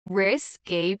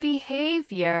Risky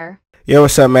behavior. Yo,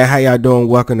 what's up, man? How y'all doing?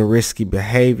 Welcome to Risky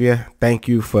Behavior. Thank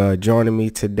you for joining me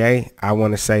today. I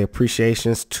want to say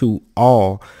appreciations to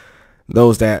all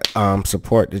those that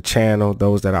support the channel,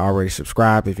 those that are already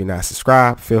subscribed. If you're not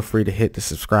subscribed, feel free to hit the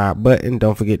subscribe button.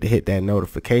 Don't forget to hit that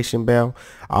notification bell.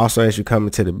 Also, as you come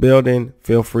into the building,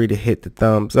 feel free to hit the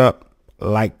thumbs up,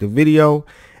 like the video,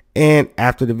 and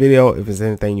after the video, if there's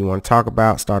anything you want to talk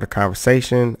about, start a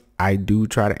conversation. I do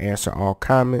try to answer all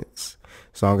comments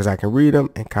as long as I can read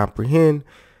them and comprehend.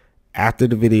 After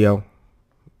the video,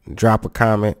 drop a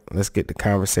comment. Let's get the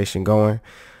conversation going.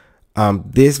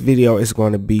 This video is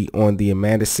going to be on the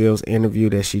Amanda Seales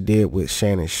interview that she did with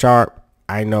Shannon Sharpe.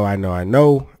 I know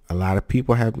a lot of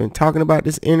people have been talking about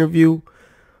this interview,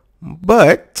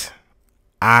 but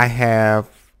I have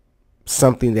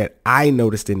something that I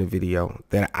noticed in the video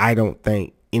that I don't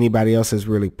think anybody else has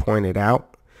really pointed out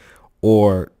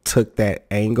or took that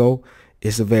angle.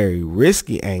 It's a very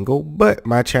risky angle, but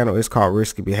my channel is called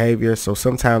Risky Behavior, so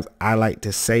sometimes I like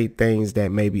to say things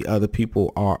that maybe other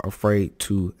people are afraid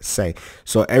to say.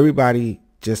 So everybody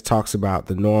just talks about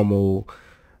the normal,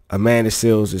 Amanda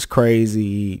Seales is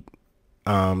crazy,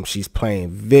 she's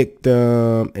playing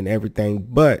victim and everything,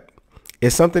 but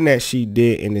it's something that she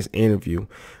did in this interview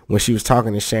when she was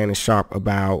talking to Shannon Sharpe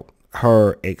about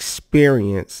her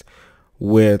experience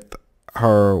with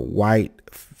her white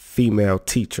female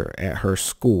teacher at her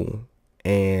school,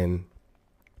 and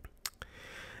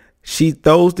she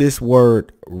throws this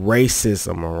word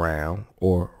racism around,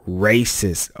 or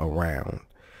racist around,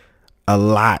 a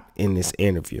lot in this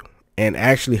interview. And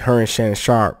actually her and Shannon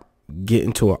Sharpe get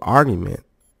into an argument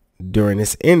during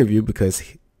this interview because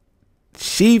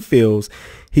she feels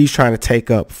he's trying to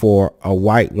take up for a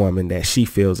white woman that she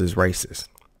feels is racist.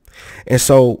 And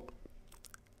so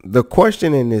the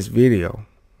question in this video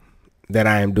that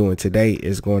I am doing today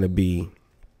is going to be,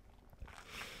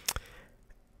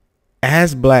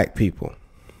 as black people,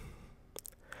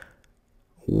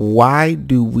 why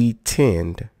do we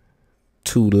tend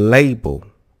to label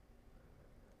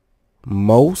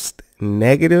most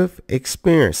negative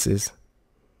experiences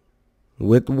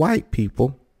with white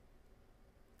people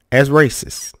as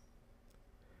racist?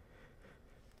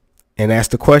 And that's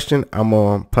the question. I'm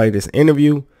going to play this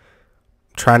interview.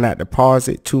 Try not to pause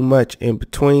it too much in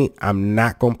between. I'm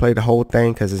not going to play the whole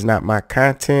thing because it's not my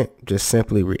content, just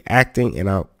simply reacting. And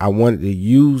I wanted to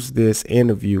use this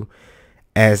interview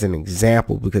as an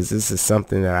example because this is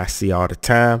something that I see all the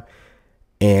time.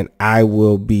 And I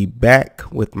will be back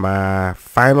with my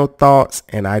final thoughts.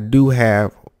 And I do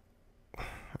have,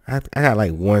 I got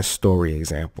like one story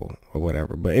example or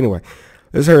whatever. But anyway,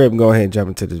 let's hurry up and go ahead and jump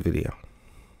into this video.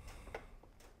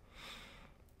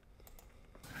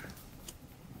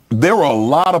 There were a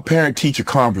lot of parent-teacher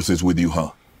conferences with you,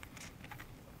 huh?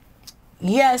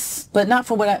 Yes, but not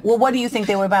for what well, what do you think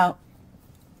they were about?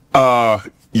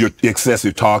 Your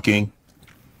excessive talking,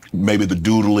 maybe the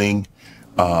doodling.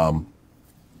 Funnily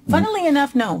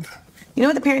enough, no. You know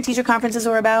what the parent-teacher conferences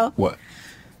were about? What?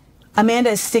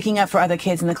 Amanda is sticking up for other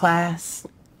kids in the class.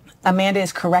 Amanda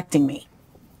is correcting me.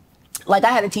 Like, I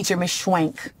had a teacher, Miss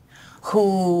Schwenk,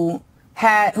 who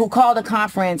called a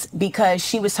conference because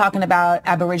she was talking about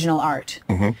Aboriginal art.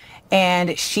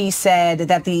 And she said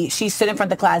that she stood in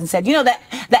front of the class and said, you know, that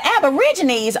the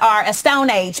Aborigines are a Stone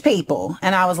Age people.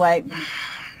 And I was like,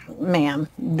 ma'am,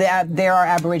 there are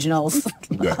Aboriginals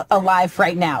alive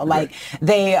right now. Like,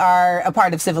 they are a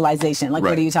part of civilization. Like,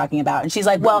 what are you talking about? And she's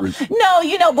like, well, no,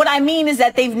 you know, what I mean is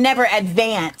that they've never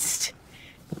advanced.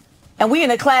 And we're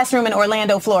in a classroom in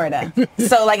Orlando, Florida.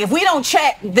 So, like, if we don't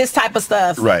check this type of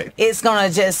stuff, it's going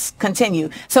to just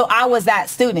continue. So I was that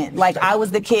student. Like, I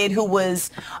was the kid who was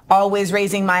always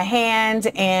raising my hand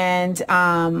and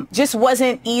just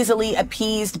wasn't easily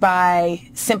appeased by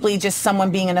simply just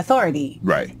someone being an authority.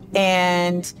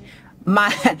 And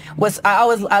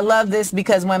I love this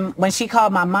because when she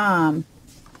called my mom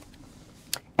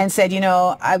and said, you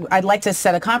know, I'd like to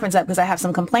set a conference up because I have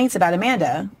some complaints about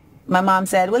Amanda. My mom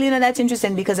said, well, you know, that's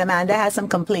interesting because Amanda has some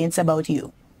complaints about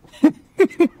you.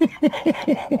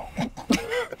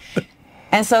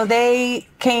 And so they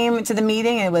came to the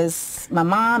meeting. It was my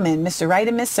mom and Mr. Wright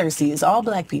and Miss Cersei. It's all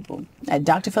black people at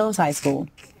Dr. Phillips High School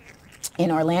in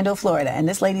Orlando, Florida. And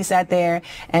this lady sat there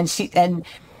and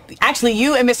actually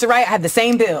you and Mr. Wright had the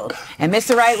same build. And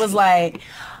Mr. Wright was like,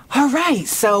 all right,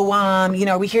 so, you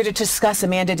know, we're here to discuss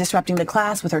Amanda disrupting the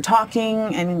class with her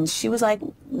talking. And she was like,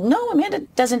 no, Amanda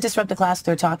doesn't disrupt the class with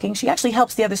her talking. She actually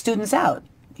helps the other students out.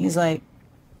 He's like,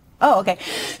 oh, okay.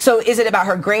 So is it about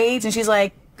her grades? And she's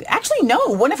like, actually, no,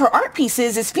 one of her art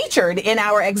pieces is featured in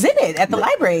our exhibit at the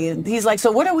library. And he's like,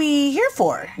 so what are we here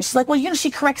for? And she's like, well, you know,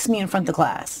 she corrects me in front of the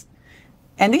class.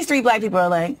 And these 3 black people are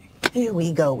like, here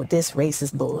we go with this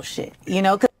racist bullshit, you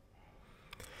know?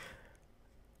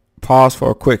 Pause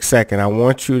for a quick second. I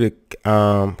want you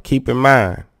to keep in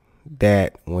mind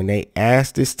that when they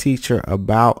asked this teacher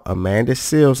about Amanda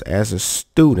Seales as a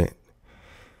student,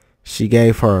 she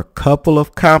gave her a couple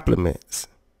of compliments.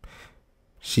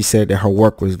 She said that her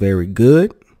work was very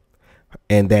good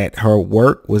and that her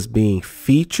work was being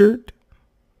featured.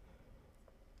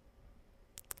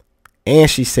 And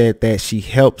she said that she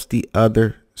helps the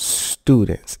other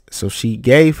students. So she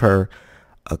gave her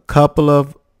a couple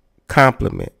of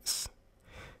compliments.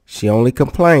 She only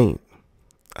complained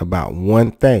about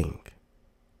one thing,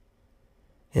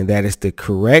 and that is the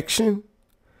correction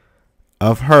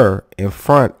of her in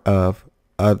front of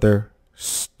other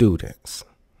students.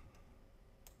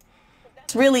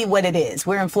 That's really what it is.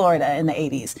 We're in Florida in the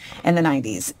 80s and the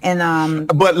 90s. And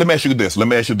But let me ask you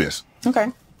this.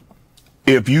 okay.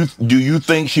 Do you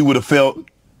think she would have felt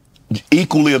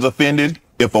equally as offended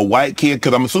if a white kid,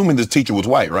 because I'm assuming this teacher was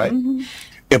white, right? Mm-hmm.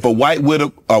 If a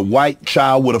white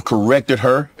child would have corrected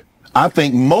her, I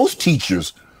think most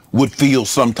teachers would feel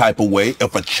some type of way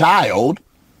if a child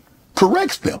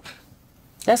corrects them.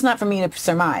 That's not for me to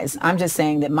surmise. I'm just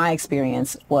saying that my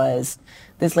experience was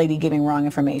this lady giving wrong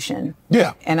information.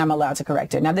 Yeah. And I'm allowed to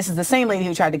correct her. Now, this is the same lady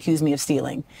who tried to accuse me of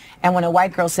stealing. And when a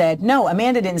white girl said, no,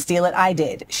 Amanda didn't steal it, I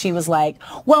did, she was like,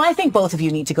 well, I think both of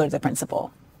you need to go to the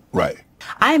principal. Right.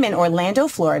 I am in Orlando,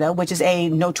 Florida, which is a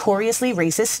notoriously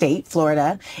racist state,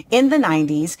 Florida, in the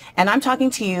 90s. And I'm talking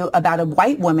to you about a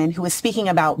white woman who is speaking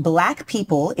about black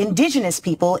people, indigenous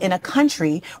people in a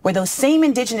country where those same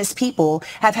indigenous people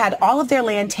have had all of their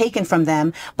land taken from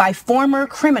them by former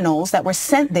criminals that were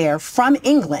sent there from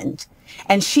England.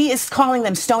 And she is calling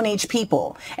them Stone Age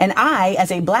people. And I, as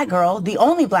a black girl, the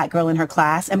only black girl in her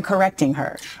class, am correcting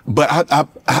her. But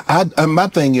my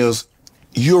thing is,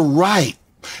 you're right.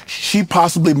 She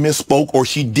possibly misspoke or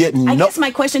she didn't know. I guess my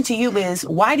question to you is,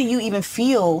 why do you even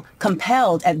feel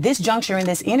compelled at this juncture in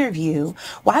this interview?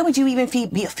 Why would you even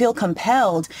feel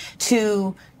compelled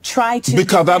to try to?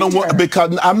 Because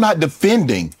because I'm not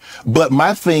defending. But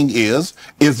my thing is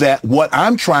that what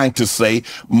I'm trying to say,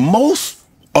 most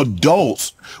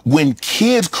adults, when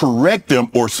kids correct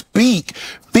them or speak,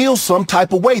 feel some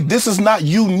type of way. This is not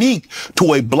unique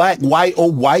to a black, white, or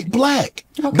white, black.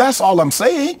 Okay. That's all I'm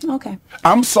saying. Okay.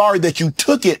 I'm sorry that you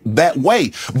took it that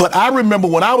way. But I remember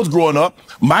when I was growing up,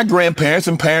 my grandparents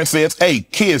and parents said, hey,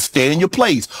 kids, stay in your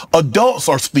place. Adults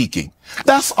are speaking.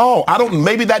 That's all.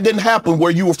 Maybe that didn't happen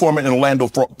where you were from in Orlando,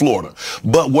 Florida.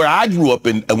 But where I grew up,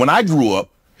 when I grew up,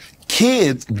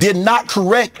 kids did not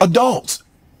correct adults.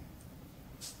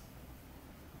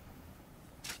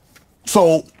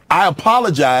 So I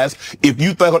apologize if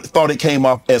you thought it came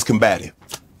off as combative.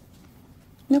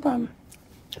 No problem.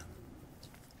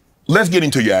 Let's get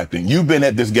into your acting. You've been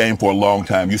at this game for a long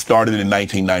time. You started in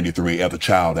 1993 as a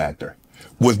child actor.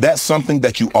 Was that something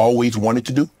that you always wanted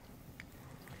to do?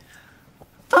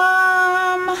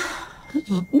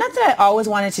 Not that I always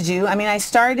wanted to do. I mean, I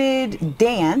started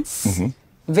dance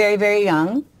very, very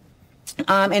young. In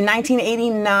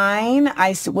 1989,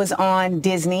 I was on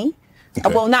Disney.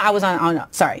 Okay. Well, no, I was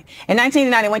sorry. In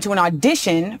 1989, I went to an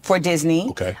audition for Disney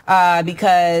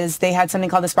because they had something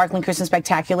called the Sparkling Christmas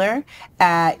Spectacular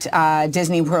at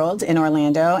Disney World in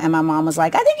Orlando. And my mom was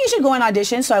like, I think you should go and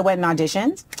audition. So I went and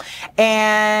auditioned.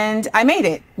 And I made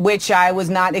it, which I was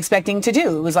not expecting to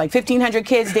do. It was like 1,500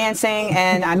 kids dancing,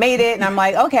 and I made it. And I'm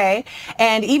like, okay.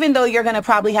 And even though you're going to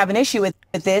probably have an issue with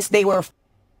this, they were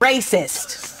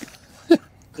racist.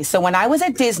 So when I was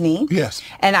at Disney,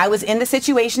 and I was in the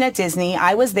situation at Disney,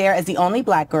 I was there as the only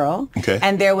black girl,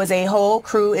 and there was a whole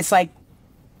crew. It's like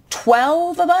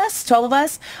 12 of us.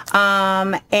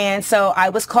 And so I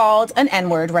was called an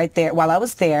N-word right there while I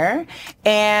was there.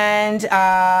 And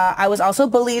I was also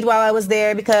bullied while I was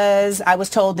there because I was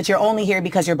told that you're only here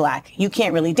because you're black. You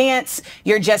can't really dance.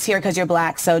 You're just here because you're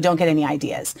black. So don't get any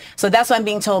ideas. So that's what I'm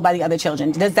being told by the other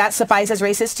children. Does that suffice as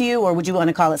racist to you, or would you want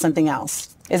to call it something else?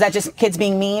 Is that just kids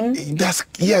being mean?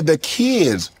 The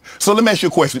kids. So let me ask you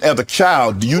a question. As a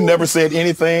child, you never said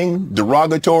anything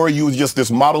derogatory? You was just this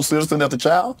model citizen as a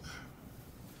child?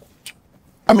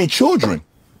 I mean, children.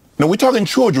 Now, we're talking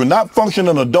children, not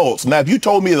functioning adults. Now, if you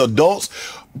told me that adults,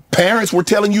 parents were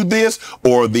telling you this,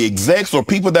 or the execs or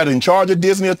people that are in charge of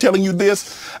Disney are telling you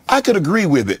this, I could agree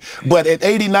with it. But at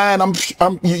 89,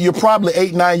 you're probably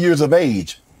 8, 9 years of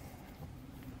age.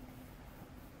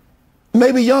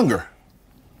 Maybe younger.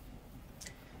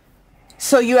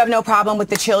 So you have no problem with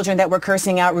the children that were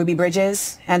cursing out Ruby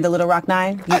Bridges and the Little Rock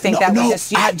Nine? You think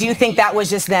do you think that was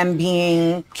just them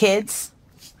being kids?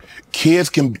 Two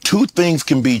things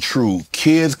can be true.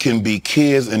 Kids can be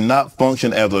kids and not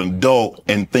function as an adult,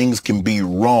 and things can be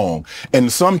wrong.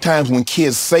 And sometimes when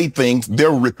kids say things,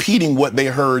 they're repeating what they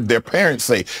heard their parents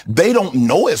say. They don't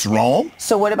know it's wrong.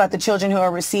 So what about the children who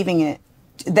are receiving it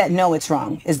that know it's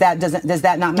wrong? Does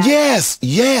that not matter? Yes.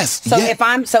 So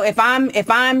if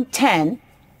I'm 10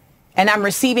 and I'm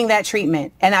receiving that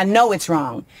treatment and I know it's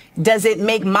wrong, does it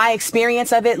make my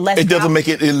experience of it less valid? It doesn't make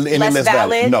it any less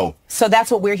valid. No. So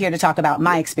that's what we're here to talk about,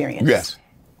 my experience. Yes.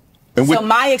 So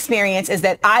my experience is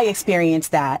that I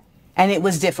experienced that and it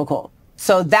was difficult.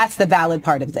 So that's the valid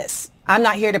part of this. I'm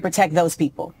not here to protect those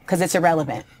people because it's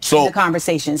irrelevant to the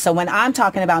conversation. So when I'm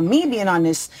talking about me being on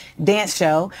this dance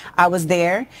show, I was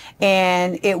there,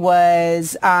 and it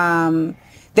was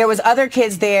there was other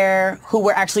kids there who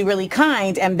were actually really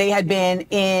kind, and they had been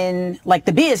in like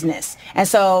the business. And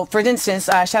so, for instance,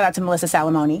 shout out to Melissa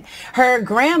Salamoni, her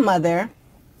grandmother,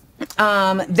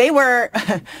 they were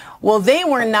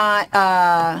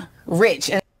not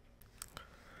rich.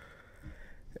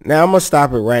 Now I'm gonna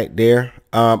stop it right there.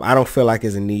 I don't feel like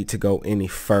there's a need to go any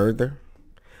further.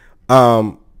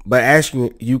 But as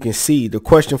you can see, the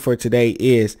question for today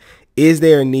is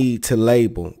there a need to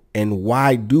label, and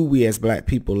why do we as black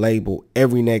people label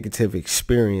every negative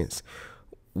experience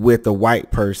with a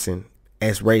white person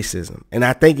as racism? And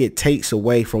I think it takes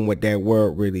away from what that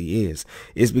word really is.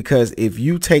 It's because if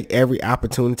you take every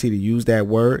opportunity to use that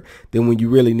word, then when you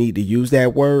really need to use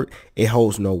that word, it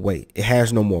holds no weight. It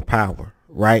has no more power,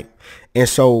 right? And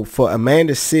so for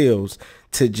Amanda Seales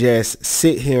to just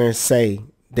sit here and say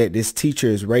that this teacher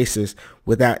is racist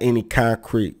without any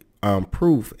concrete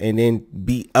proof, and then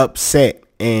be upset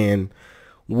and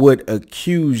would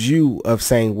accuse you of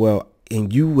saying, well,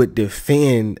 and you would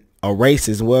defend a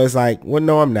racist, well, it's like, well,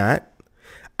 no, I'm not.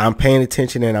 I'm paying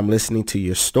attention and I'm listening to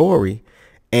your story,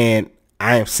 and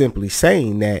I am simply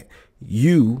saying that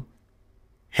you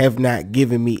have not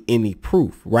given me any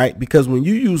proof, right? Because when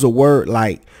you use a word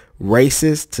like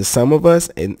racist to some of us,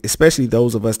 and especially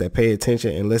those of us that pay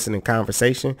attention and listen in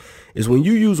conversation, is when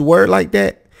you use a word like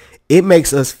that, it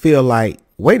makes us feel like,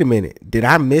 wait a minute, did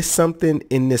I miss something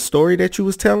in this story that you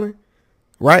was telling?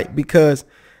 Right? Because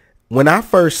when I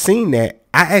first seen that,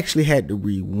 I actually had to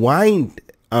rewind.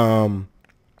 I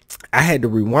had to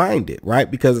rewind it, right?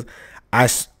 Because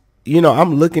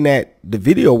I'm looking at the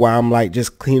video while I'm like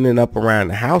just cleaning up around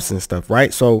the house and stuff,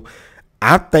 right? So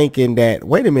I'm thinking that,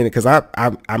 wait a minute, because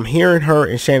I'm hearing her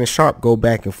and Shannon Sharp go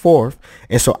back and forth.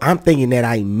 And so I'm thinking that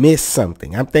I missed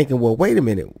something. I'm thinking, well, wait a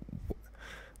minute.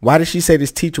 Why did she say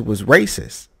this teacher was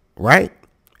racist, right?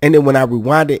 And then when I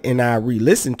rewind it and I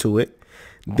re-listen to it,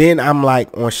 then I'm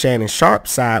like on Shannon Sharp's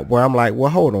side, where I'm like,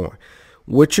 well, hold on.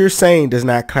 What you're saying does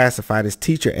not classify this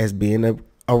teacher as being a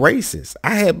racist.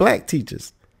 I had black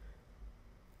teachers.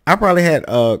 I probably had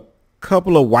a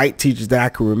couple of white teachers that I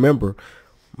could remember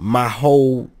my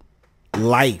whole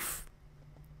life,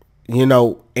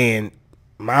 and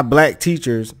my black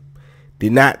teachers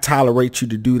did not tolerate you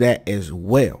to do that as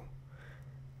well.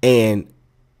 And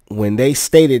when they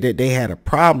stated that they had a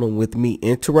problem with me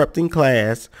interrupting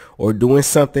class or doing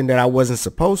something that I wasn't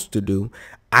supposed to do,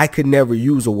 I could never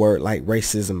use a word like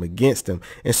racism against them.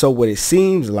 And so what it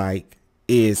seems like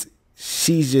is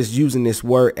she's just using this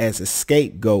word as a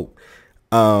scapegoat.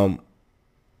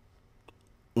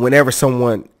 Whenever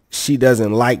someone she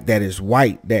doesn't like that is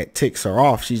white, that ticks her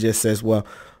off, she just says, well,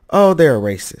 oh, they're a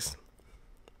racist.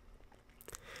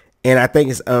 And I think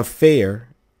it's unfair.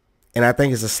 And I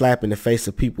think it's a slap in the face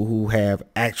of people who have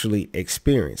actually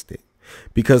experienced it.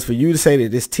 Because for you to say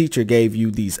that this teacher gave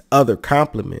you these other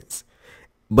compliments,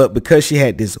 but because she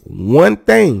had this one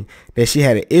thing that she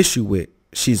had an issue with,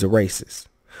 she's a racist.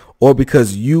 Or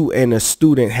because you and a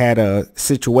student had a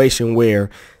situation where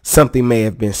something may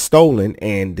have been stolen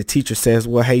and the teacher says,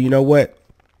 well, hey, you know what?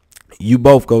 You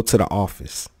both go to the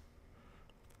office.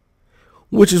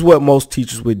 Which is what most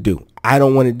teachers would do. I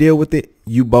don't want to deal with it.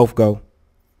 You both go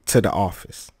to the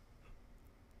office.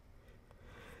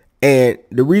 And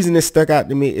the reason it stuck out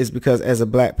to me is because as a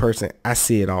black person, I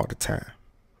see it all the time.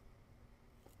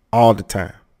 All the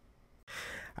time.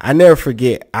 I never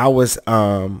forget, I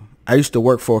used to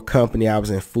work for a company. I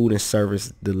was in food and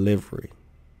service delivery.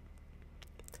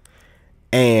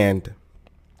 And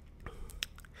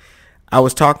I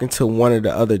was talking to one of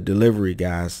the other delivery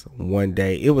guys one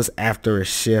day. It was after a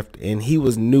shift and he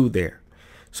was new there.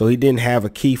 So he didn't have a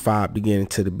key fob to get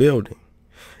into the building.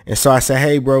 And so I said,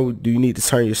 hey, bro, do you need to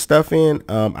turn your stuff in?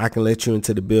 I can let you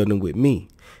into the building with me.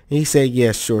 And he said,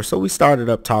 yes, sure. So we started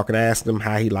up talking. I asked him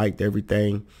how he liked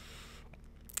everything.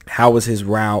 How was his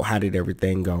route? How did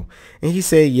everything go? And he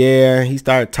said, yeah, he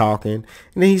started talking.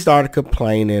 And then he started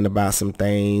complaining about some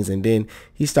things. And then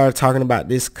he started talking about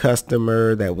this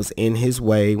customer that was in his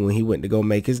way when he went to go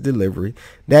make his delivery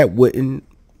that wouldn't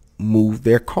move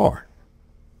their car.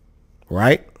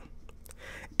 Right?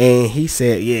 And he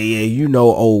said, yeah, you know,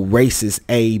 old racist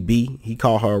A, B. He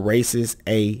called her a racist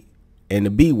A and the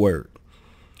B word.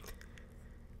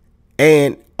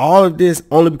 And all of this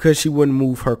only because she wouldn't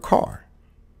move her car.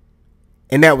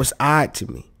 And that was odd to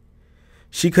me.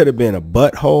 She could have been a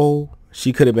butthole.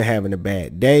 She could have been having a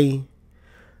bad day.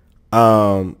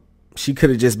 She could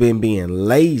have just been being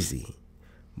lazy.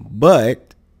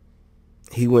 But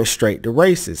he went straight to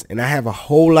racist. And I have a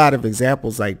whole lot of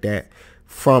examples like that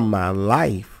from my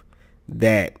life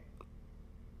that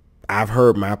I've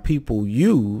heard my people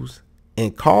use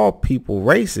and call people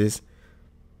racist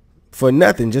for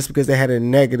nothing, just because they had a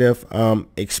negative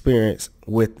experience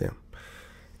with them.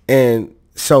 And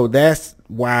so that's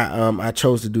why I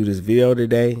chose to do this video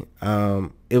today.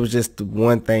 It was just the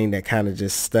one thing that kind of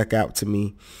just stuck out to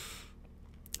me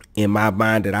in my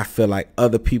mind that I feel like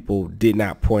other people did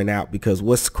not point out, because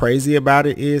what's crazy about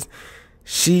it is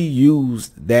she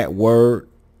used that word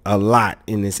a lot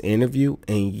in this interview,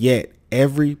 and yet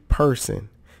every person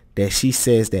that she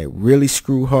says that really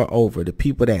screwed her over, the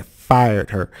people that fired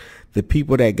her, the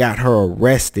people that got her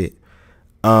arrested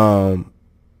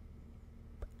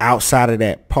outside of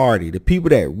that party, the people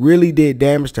that really did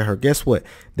damage to her, guess what?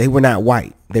 They were not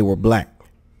white. They were black.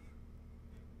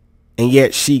 And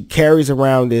yet she carries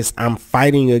around this "I'm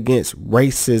fighting against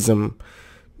racism"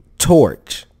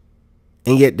 torch.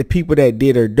 And yet the people that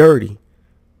did her dirty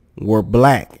were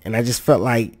black. And I just felt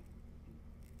like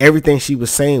everything she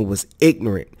was saying was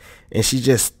ignorant. And she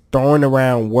just throwing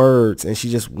around words, and she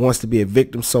just wants to be a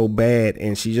victim so bad.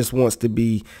 And she just wants to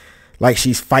be like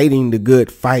she's fighting the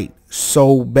good fight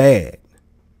so bad.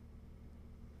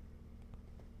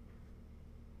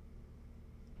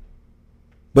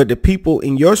 But the people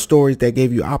in your stories that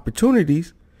gave you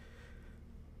opportunities,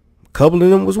 a couple of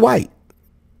them was white.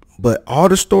 But all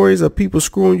the stories of people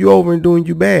screwing you over and doing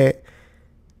you bad,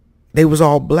 they was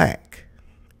all black.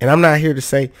 And I'm not here to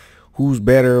say who's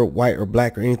better, white or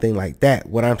black or anything like that.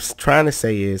 What I'm trying to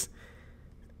say is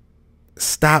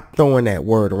stop throwing that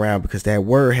word around, because that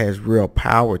word has real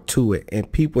power to it.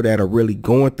 And people that are really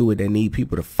going through it, that need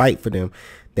people to fight for them,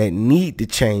 that need to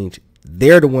change,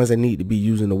 they're the ones that need to be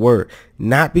using the word.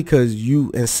 Not because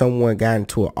you and someone got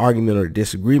into an argument or a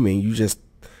disagreement, you just,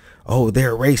 oh,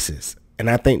 they're racist. And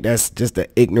I think that's just an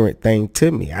ignorant thing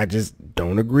to me. I just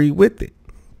don't agree with it.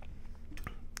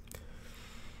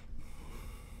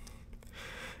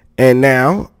 And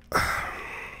now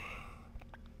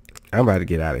I'm about to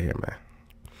get out of here, man.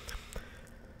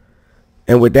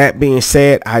 And with that being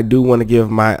said, I do want to give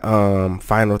my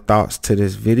final thoughts to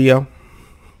this video.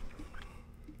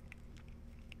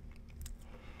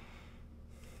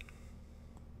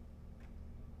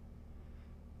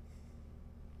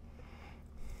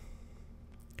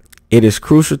 It is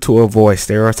crucial to avoid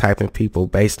stereotyping people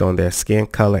based on their skin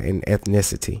color and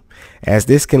ethnicity, as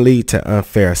this can lead to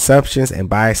unfair assumptions and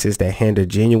biases that hinder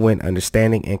genuine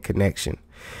understanding and connection.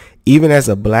 Even as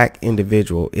a black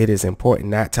individual, it is important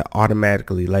not to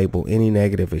automatically label any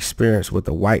negative experience with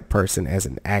a white person as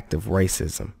an act of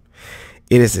racism.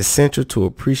 It is essential to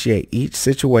appreciate each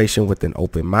situation with an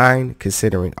open mind,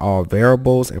 considering all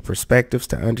variables and perspectives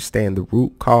to understand the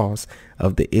root cause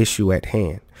of the issue at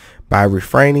hand. By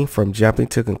refraining from jumping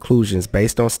to conclusions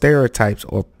based on stereotypes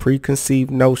or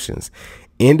preconceived notions,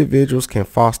 individuals can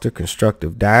foster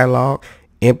constructive dialogue,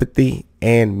 empathy,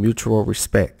 and mutual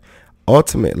respect,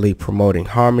 ultimately promoting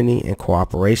harmony and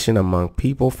cooperation among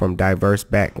people from diverse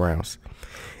backgrounds.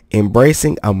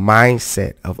 Embracing a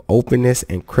mindset of openness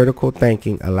and critical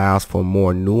thinking allows for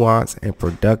more nuanced and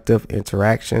productive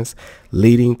interactions,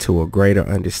 leading to a greater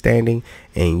understanding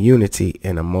and unity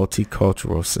in a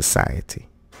multicultural society.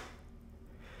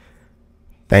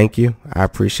 Thank you. I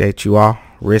appreciate you all.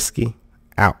 Risky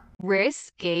out.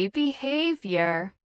 Risky behavior.